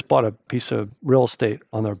we had just bought a piece of real estate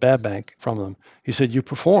on their bad bank from them. He said, you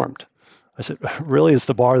performed. I said, really, is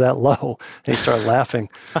the bar that low? And he started laughing.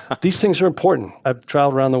 These things are important. I've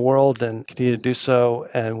traveled around the world and continue to do so.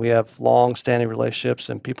 And we have long-standing relationships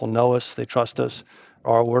and people know us. They trust us.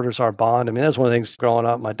 Our word is our bond. I mean, that's one of the things growing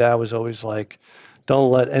up. My dad was always like, don't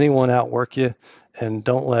let anyone outwork you and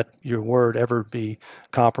don't let your word ever be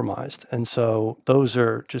compromised. And so those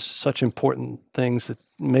are just such important things, that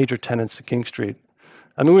major tenets of King Street.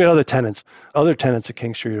 I mean, we have other tenets. Other tenets of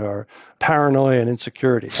King Street are paranoia and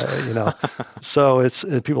insecurity, So it's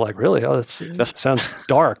people are like, really? Oh, that sounds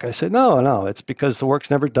dark. I said, no, it's because the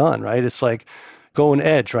work's never done, right? It's like going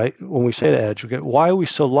edge, right? When we say to edge, we get, why are we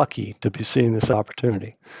so lucky to be seeing this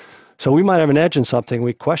opportunity? So we might have an edge in something.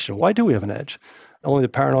 We question, why do we have an edge? Only the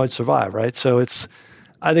paranoid survive, right? So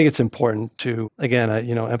I think it's important to, again,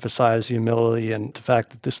 emphasize humility and the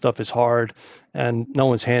fact that this stuff is hard and no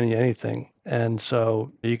one's handing you anything. And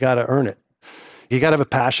so you got to earn it. You got to have a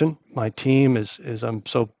passion. My team is I'm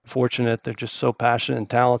so fortunate. They're just so passionate and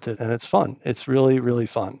talented, and it's fun. It's really, really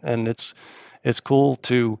fun. And it's cool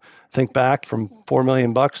to think back from $4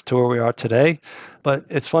 million to where we are today. But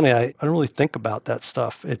it's funny, I don't really think about that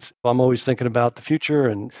stuff. I'm always thinking about the future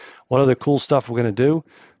and what other cool stuff we're going to do.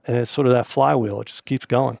 And it's sort of that flywheel. It just keeps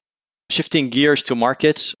going. Shifting gears to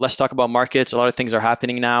markets, let's talk about markets. A lot of things are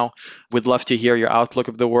happening now. We'd love to hear your outlook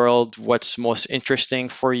of the world. What's most interesting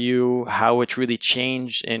for you? How it really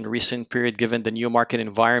changed in recent period given the new market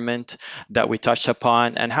environment that we touched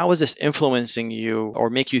upon? And how is this influencing you or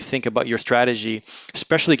make you think about your strategy,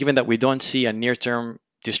 especially given that we don't see a near-term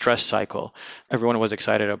distress cycle everyone was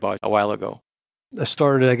excited about a while ago? I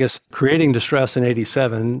started, I guess, creating distress in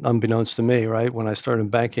 87, unbeknownst to me, right, when I started in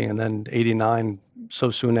banking, and then 89,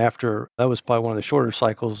 so soon after. That was probably one of the shorter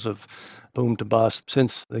cycles of boom to bust.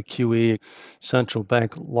 Since the QE, central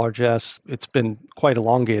bank largesse, it's been quite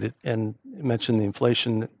elongated. And you mentioned the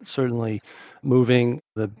inflation certainly moving.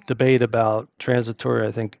 The debate about transitory,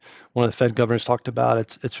 I think one of the Fed governors talked about,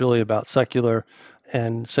 it's really about secular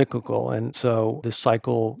and cyclical. And so this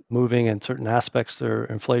cycle moving in certain aspects, their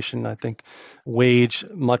inflation, I think, wage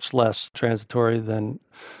much less transitory than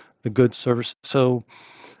the goods service. So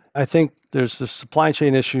I think there's the supply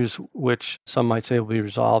chain issues, which some might say will be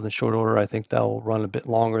resolved in short order. I think that will run a bit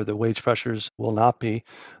longer. The wage pressures will not be.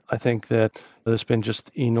 I think that There's been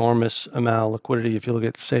just enormous amount of liquidity. If you look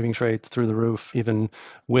at savings rates through the roof, even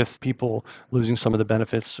with people losing some of the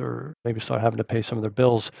benefits or maybe start having to pay some of their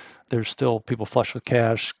bills, there's still people flush with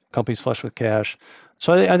cash, companies flush with cash.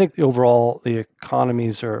 So I think overall the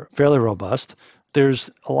economies are fairly robust. There's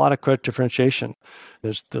a lot of credit differentiation.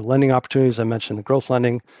 There's the lending opportunities. I mentioned the growth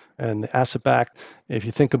lending and the asset backed. If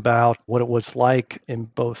you think about what it was like in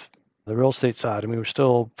both the real estate side, I mean, we're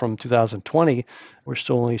still from 2020, we're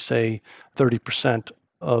still only say 30%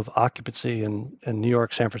 of occupancy in New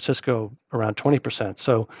York, San Francisco, around 20%.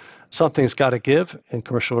 So something's got to give in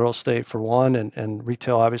commercial real estate for one, and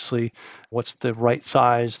retail, obviously, what's the right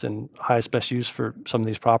sized and highest best use for some of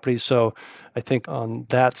these properties. So I think on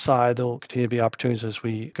that side, there'll continue to be opportunities as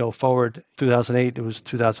we go forward. 2008, it was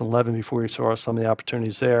 2011 before we saw some of the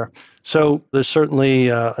opportunities there. So there's certainly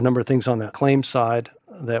a number of things on the claim side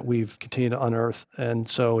that we've continued to unearth. And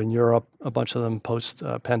so in Europe, a bunch of them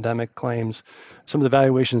post-pandemic claims. Some of the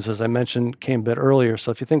valuations, as I mentioned, came a bit earlier.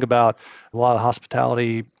 So if you think about a lot of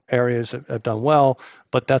hospitality areas that have done well,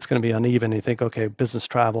 but that's going to be uneven. You think, okay, business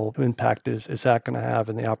travel impact is that going to have,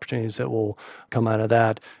 and the opportunities that will come out of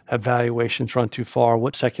that? Have valuations run too far?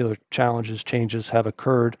 What secular challenges, changes have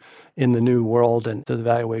occurred in the new world, and do the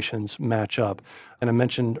valuations match up? And I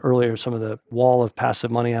mentioned earlier some of the wall of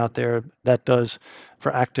passive money out there. That does,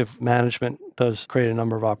 for active management, does create a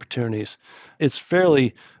number of opportunities. It's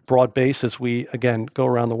fairly broad-based as we, again, go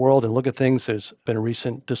around the world and look at things. There's been a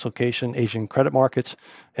recent dislocation, Asian credit markets,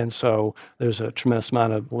 and so there's a tremendous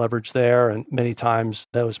amount of leverage there, and many times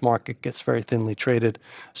those market gets very thinly traded,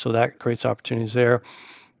 so that creates opportunities there.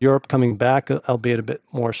 Europe coming back, albeit a bit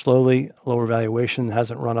more slowly, lower valuation,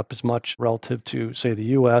 hasn't run up as much relative to, say, the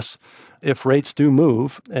U.S. If rates do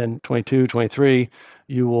move in 22, 23,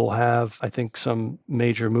 you will have, I think, some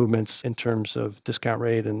major movements in terms of discount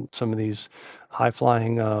rate and some of these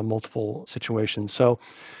high-flying multiple situations. So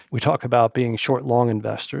we talk about being short-long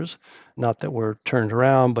investors. Not that we're turned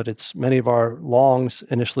around, but it's many of our longs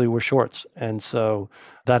initially were shorts. And so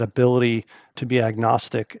that ability to be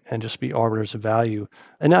agnostic and just be arbiters of value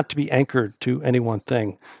and not to be anchored to any one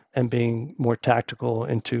thing and being more tactical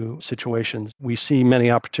into situations. We see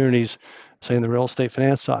many opportunities, say in the real estate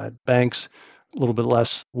finance side, banks a little bit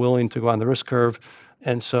less willing to go on the risk curve.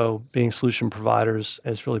 And so being solution providers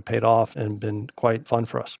has really paid off and been quite fun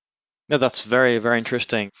for us. No, that's very, very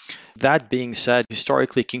interesting. That being said,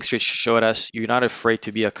 historically, King Street showed us you're not afraid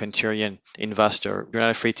to be a contrarian investor. You're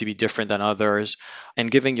not afraid to be different than others.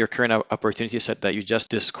 And given your current opportunity set that you just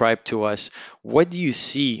described to us, what do you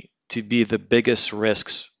see to be the biggest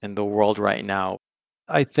risks in the world right now?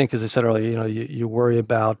 I think, as I said earlier, you worry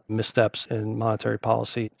about missteps in monetary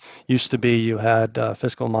policy. Used to be you had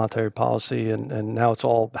fiscal monetary policy, and now it's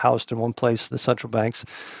all housed in one place, the central banks.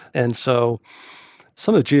 And so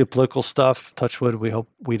some of the geopolitical stuff, touch wood, we hope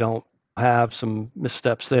we don't have some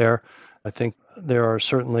missteps there. I think there are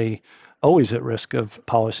certainly always at risk of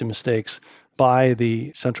policy mistakes by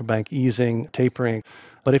the central bank easing, tapering.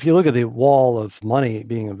 But if you look at the wall of money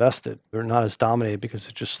being invested, they're not as dominated because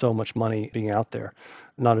there's just so much money being out there.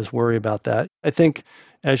 Not as worried about that. I think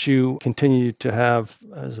as you continue to have,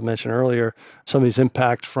 as I mentioned earlier, some of these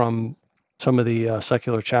impact from some of the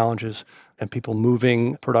secular challenges and people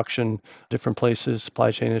moving production different places,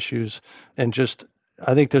 supply chain issues, and just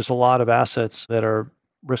I think there's a lot of assets that are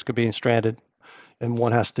risk of being stranded, and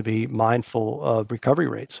one has to be mindful of recovery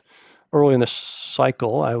rates. Early in the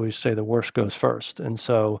cycle, I always say the worst goes first. And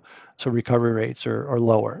so recovery rates are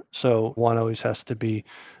lower. So one always has to be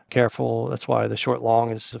careful. That's why the short long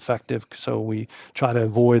is effective. So we try to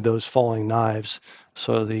avoid those falling knives.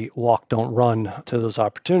 So the walk, don't run to those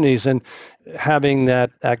opportunities. And having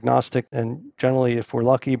that agnostic, and generally, if we're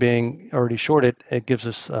lucky, being already shorted, it gives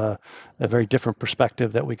us a very different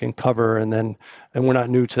perspective that we can cover. And we're not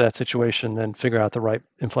new to that situation, then figure out the right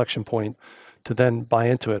inflection point to then buy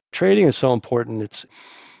into it. Trading is so important.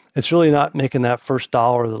 It's really not making that first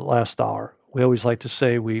dollar or the last dollar. We always like to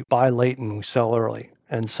say we buy late and we sell early.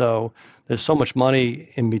 And so there's so much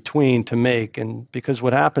money in between to make. And because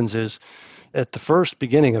what happens is at the first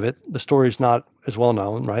beginning of it, the story is not as well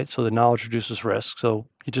known, right? So the knowledge reduces risk. So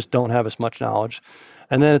you just don't have as much knowledge.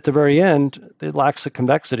 And then at the very end, it lacks the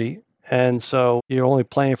convexity. And so you're only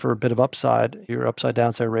playing for a bit of upside. Your upside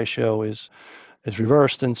downside ratio is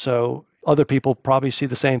reversed. And so other people probably see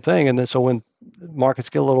the same thing. And then so when markets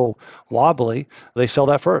get a little wobbly, they sell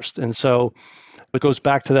that first. And so it goes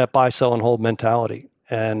back to that buy, sell, and hold mentality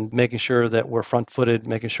and making sure that we're front-footed,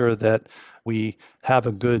 making sure that we have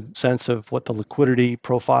a good sense of what the liquidity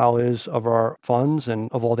profile is of our funds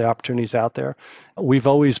and of all the opportunities out there. We've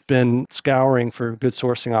always been scouring for good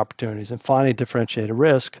sourcing opportunities and finding differentiated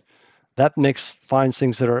risk That finds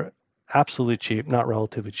things that are absolutely cheap, not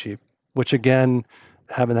relatively cheap, which again,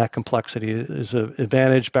 having that complexity is an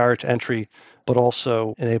advantage, barrier to entry, but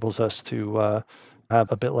also enables us to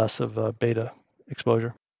have a bit less of beta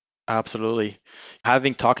exposure. Absolutely.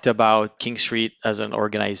 Having talked about King Street as an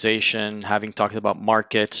organization, having talked about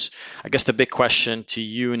markets, I guess the big question to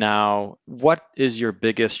you now, what is your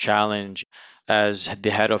biggest challenge as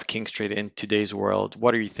the head of King Street in today's world?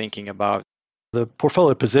 What are you thinking about? The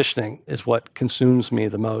portfolio positioning is what consumes me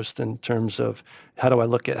the most in terms of how do I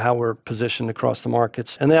look at how we're positioned across the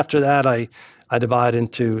markets. And after that, I divide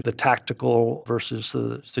into the tactical versus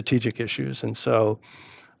the strategic issues. And so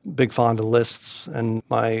big fond of lists, and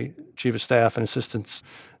my chief of staff and assistants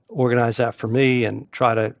organize that for me and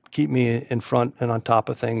try to keep me in front and on top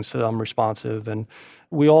of things so I'm responsive. And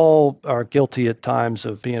we all are guilty at times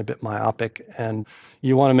of being a bit myopic, and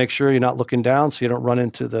you want to make sure you're not looking down so you don't run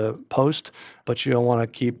into the post, but you don't want to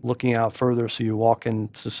keep looking out further so you walk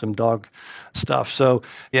into some dog stuff. So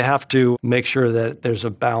you have to make sure that there's a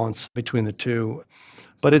balance between the two.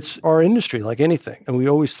 But it's our industry, like anything. And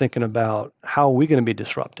we're always thinking about how are we going to be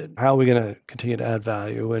disrupted? How are we going to continue to add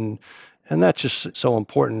value? And that's just so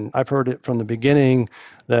important. I've heard it from the beginning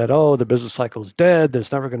that, oh, the business cycle is dead.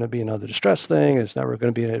 There's never going to be another distress thing. There's never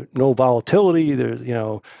going to be no volatility.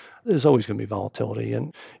 There's always going to be volatility.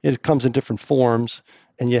 And it comes in different forms.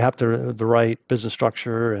 And you have the right business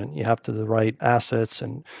structure, and you have the right assets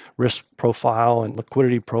and risk profile and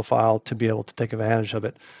liquidity profile to be able to take advantage of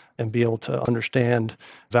it and be able to understand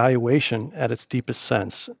valuation at its deepest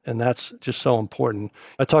sense. And that's just so important.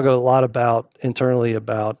 I talk a lot internally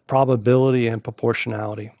about probability and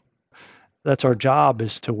proportionality. That's our job,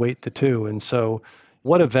 is to weight the two. And so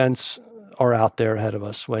what events are out there ahead of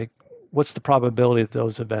us? Like, what's the probability that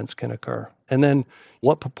those events can occur? And then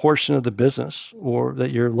what proportion of the business or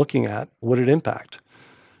that you're looking at would it impact?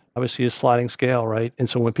 Obviously, a sliding scale, right? And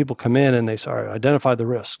so when people come in and they say, identify the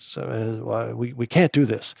risks, we can't do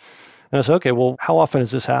this. And I say, okay, well, how often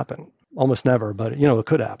does this happen? Almost never, but it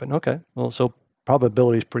could happen. Okay, well, so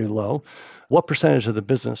probability is pretty low. What percentage of the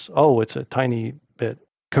business? Oh, it's a tiny bit.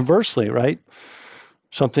 Conversely, right?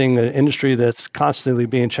 An industry that's constantly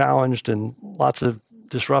being challenged and lots of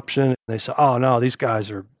disruption. They say, oh no, these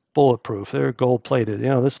guys are bulletproof. They're gold plated.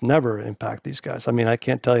 This never impact these guys. I mean, I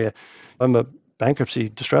can't tell you, I'm a bankruptcy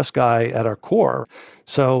distress guy at our core.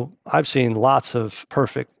 So I've seen lots of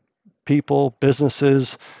perfect people,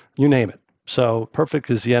 businesses, you name it. So perfect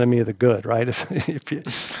is the enemy of the good, right? If you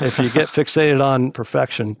get fixated on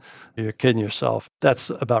perfection, you're kidding yourself. That's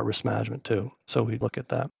about risk management too. So we look at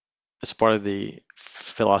that. As part of the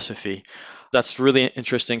philosophy. That's really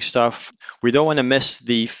interesting stuff. We don't want to miss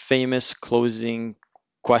the famous closing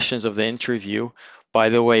questions of the interview. By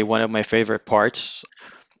the way, one of my favorite parts.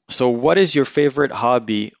 So what is your favorite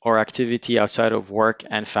hobby or activity outside of work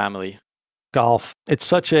and family? Golf. It's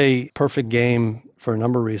such a perfect game for a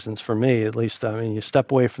number of reasons, for me at least. I mean, you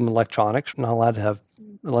step away from electronics. You're not allowed to have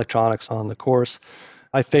electronics on the course.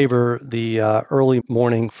 I favor the early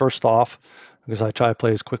morning first off, because I try to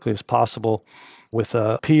play as quickly as possible with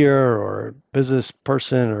a peer or a business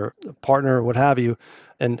person or a partner or what have you,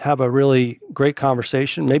 and have a really great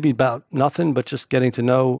conversation, maybe about nothing, but just getting to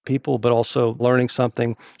know people, but also learning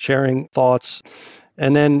something, sharing thoughts.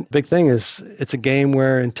 And then big thing is it's a game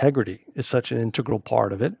where integrity is such an integral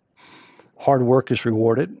part of it. Hard work is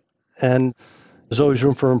rewarded, and there's always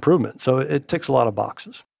room for improvement. So it ticks a lot of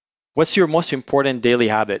boxes. What's your most important daily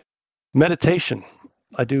habit? Meditation.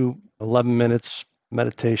 I do 11 minutes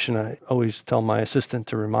meditation. I always tell my assistant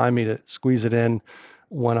to remind me to squeeze it in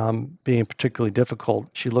when I'm being particularly difficult.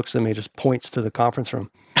 She looks at me, just points to the conference room.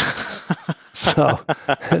 So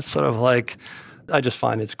it's sort of like, I just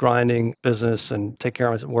find it's grinding business and take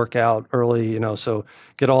care of it, work out early, so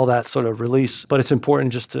get all that sort of release. But it's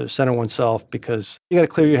important just to center oneself, because you got to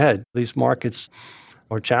clear your head. These markets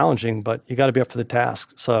are challenging, but you got to be up for the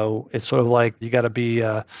task. So it's sort of like you got to be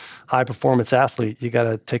a high performance athlete. You got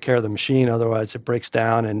to take care of the machine. Otherwise it breaks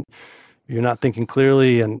down and you're not thinking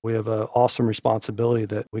clearly. And we have an awesome responsibility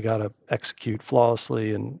that we got to execute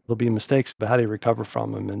flawlessly, and there'll be mistakes, but how do you recover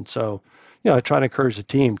from them? And so, I try to encourage the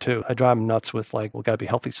team too. I drive them nuts with we got to be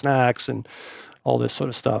healthy snacks and all this sort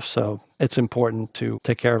of stuff. So it's important to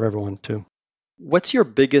take care of everyone too. What's your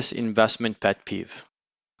biggest investment pet peeve?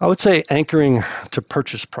 I would say anchoring to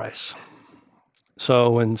purchase price. So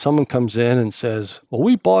when someone comes in and says, well,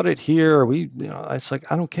 we bought it here, it's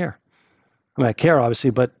like, I don't care. I mean, I care obviously,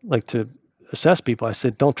 but to assess people, I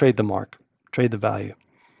said, don't trade the mark, trade the value.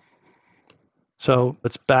 So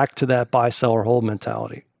it's back to that buy, sell, or hold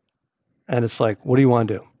mentality. And it's like, what do you want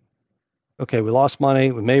to do? Okay, we lost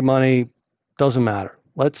money, we made money, doesn't matter.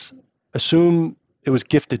 Let's assume it was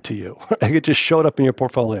gifted to you. It just showed up in your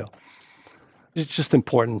portfolio. It's just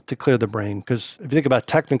important to clear the brain because if you think about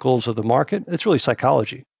technicals of the market, it's really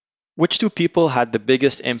psychology. Which two people had the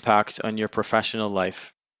biggest impact on your professional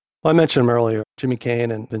life? Well, I mentioned them earlier, Jimmy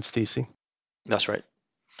Kane and Vince Tisi. That's right.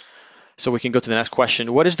 So we can go to the next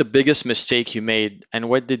question. What is the biggest mistake you made and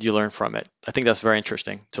what did you learn from it? I think that's very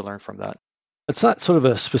interesting to learn from that. It's not sort of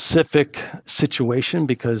a specific situation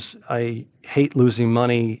because I hate losing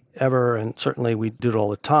money ever, and certainly we do it all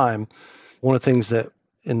the time. One of the things that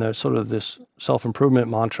in the sort of this self-improvement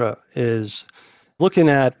mantra is looking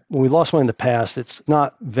at when we lost money in the past, it's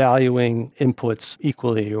not valuing inputs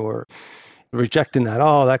equally or rejecting that,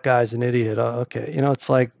 oh, that guy's an idiot. Oh, okay. It's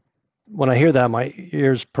like when I hear that, my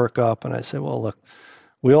ears perk up and I say, well, look,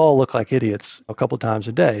 we all look like idiots a couple of times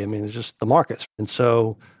a day. I mean, it's just the markets. And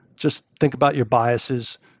so just think about your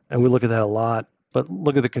biases. And we look at that a lot, but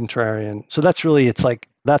look at the contrarian. So that's really, it's like,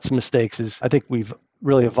 that's mistakes is I think we've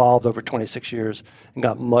really evolved over 26 years and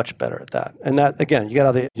got much better at that. And that, again, you got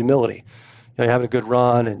all the humility. You're having a good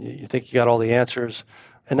run and you think you got all the answers.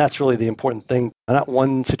 And that's really the important thing. Not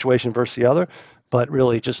one situation versus the other, but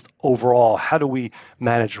really just overall, how do we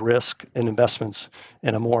manage risk in investments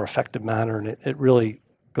in a more effective manner? And it really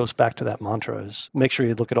goes back to that mantra is make sure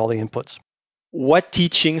you look at all the inputs. What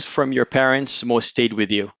teachings from your parents most stayed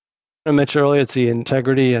with you? I mentioned earlier, it's the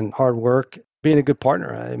integrity and hard work, being a good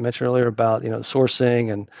partner. I mentioned earlier about,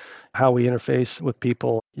 sourcing and how we interface with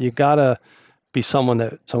people. You got to be someone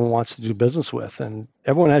that someone wants to do business with. And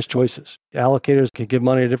everyone has choices. Allocators can give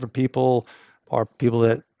money to different people, or people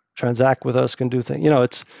that transact with us can do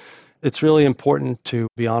things. It's really important to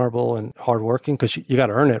be honorable and hardworking because you got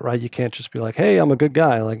to earn it, right? You can't just be like, hey, I'm a good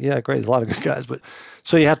guy. Like, yeah, great. There's a lot of good guys. But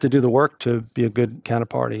so you have to do the work to be a good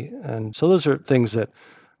counterparty. And so those are things that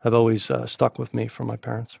have always stuck with me from my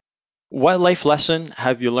parents. What life lesson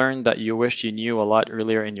have you learned that you wished you knew a lot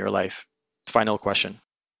earlier in your life? Final question.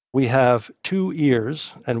 We have 2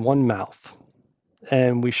 ears and 1 mouth,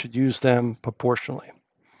 and we should use them proportionally.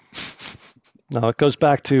 Now, it goes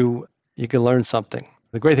back to you can learn something.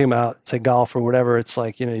 The great thing about, say, golf or whatever, it's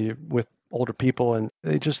like, you're with older people and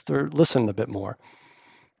they're listening a bit more.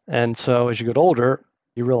 And so as you get older,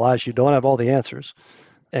 you realize you don't have all the answers.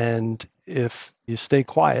 And if you stay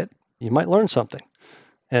quiet, you might learn something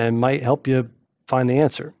and might help you find the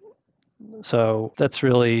answer. So that's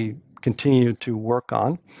really continue to work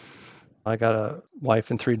on. I got a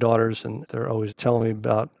wife and 3 daughters, and they're always telling me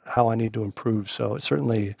about how I need to improve. So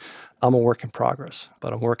certainly I'm a work in progress,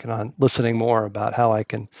 but I'm working on listening more about how I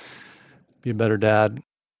can be a better dad.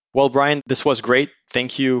 Well, Brian, this was great.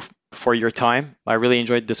 Thank you for your time. I really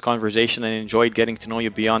enjoyed this conversation and enjoyed getting to know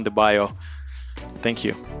you beyond the bio. Thank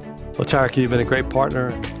you. Well, Tarek, you've been a great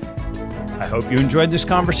partner. I hope you enjoyed this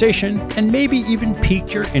conversation and maybe even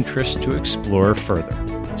piqued your interest to explore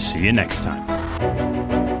further. See you next time.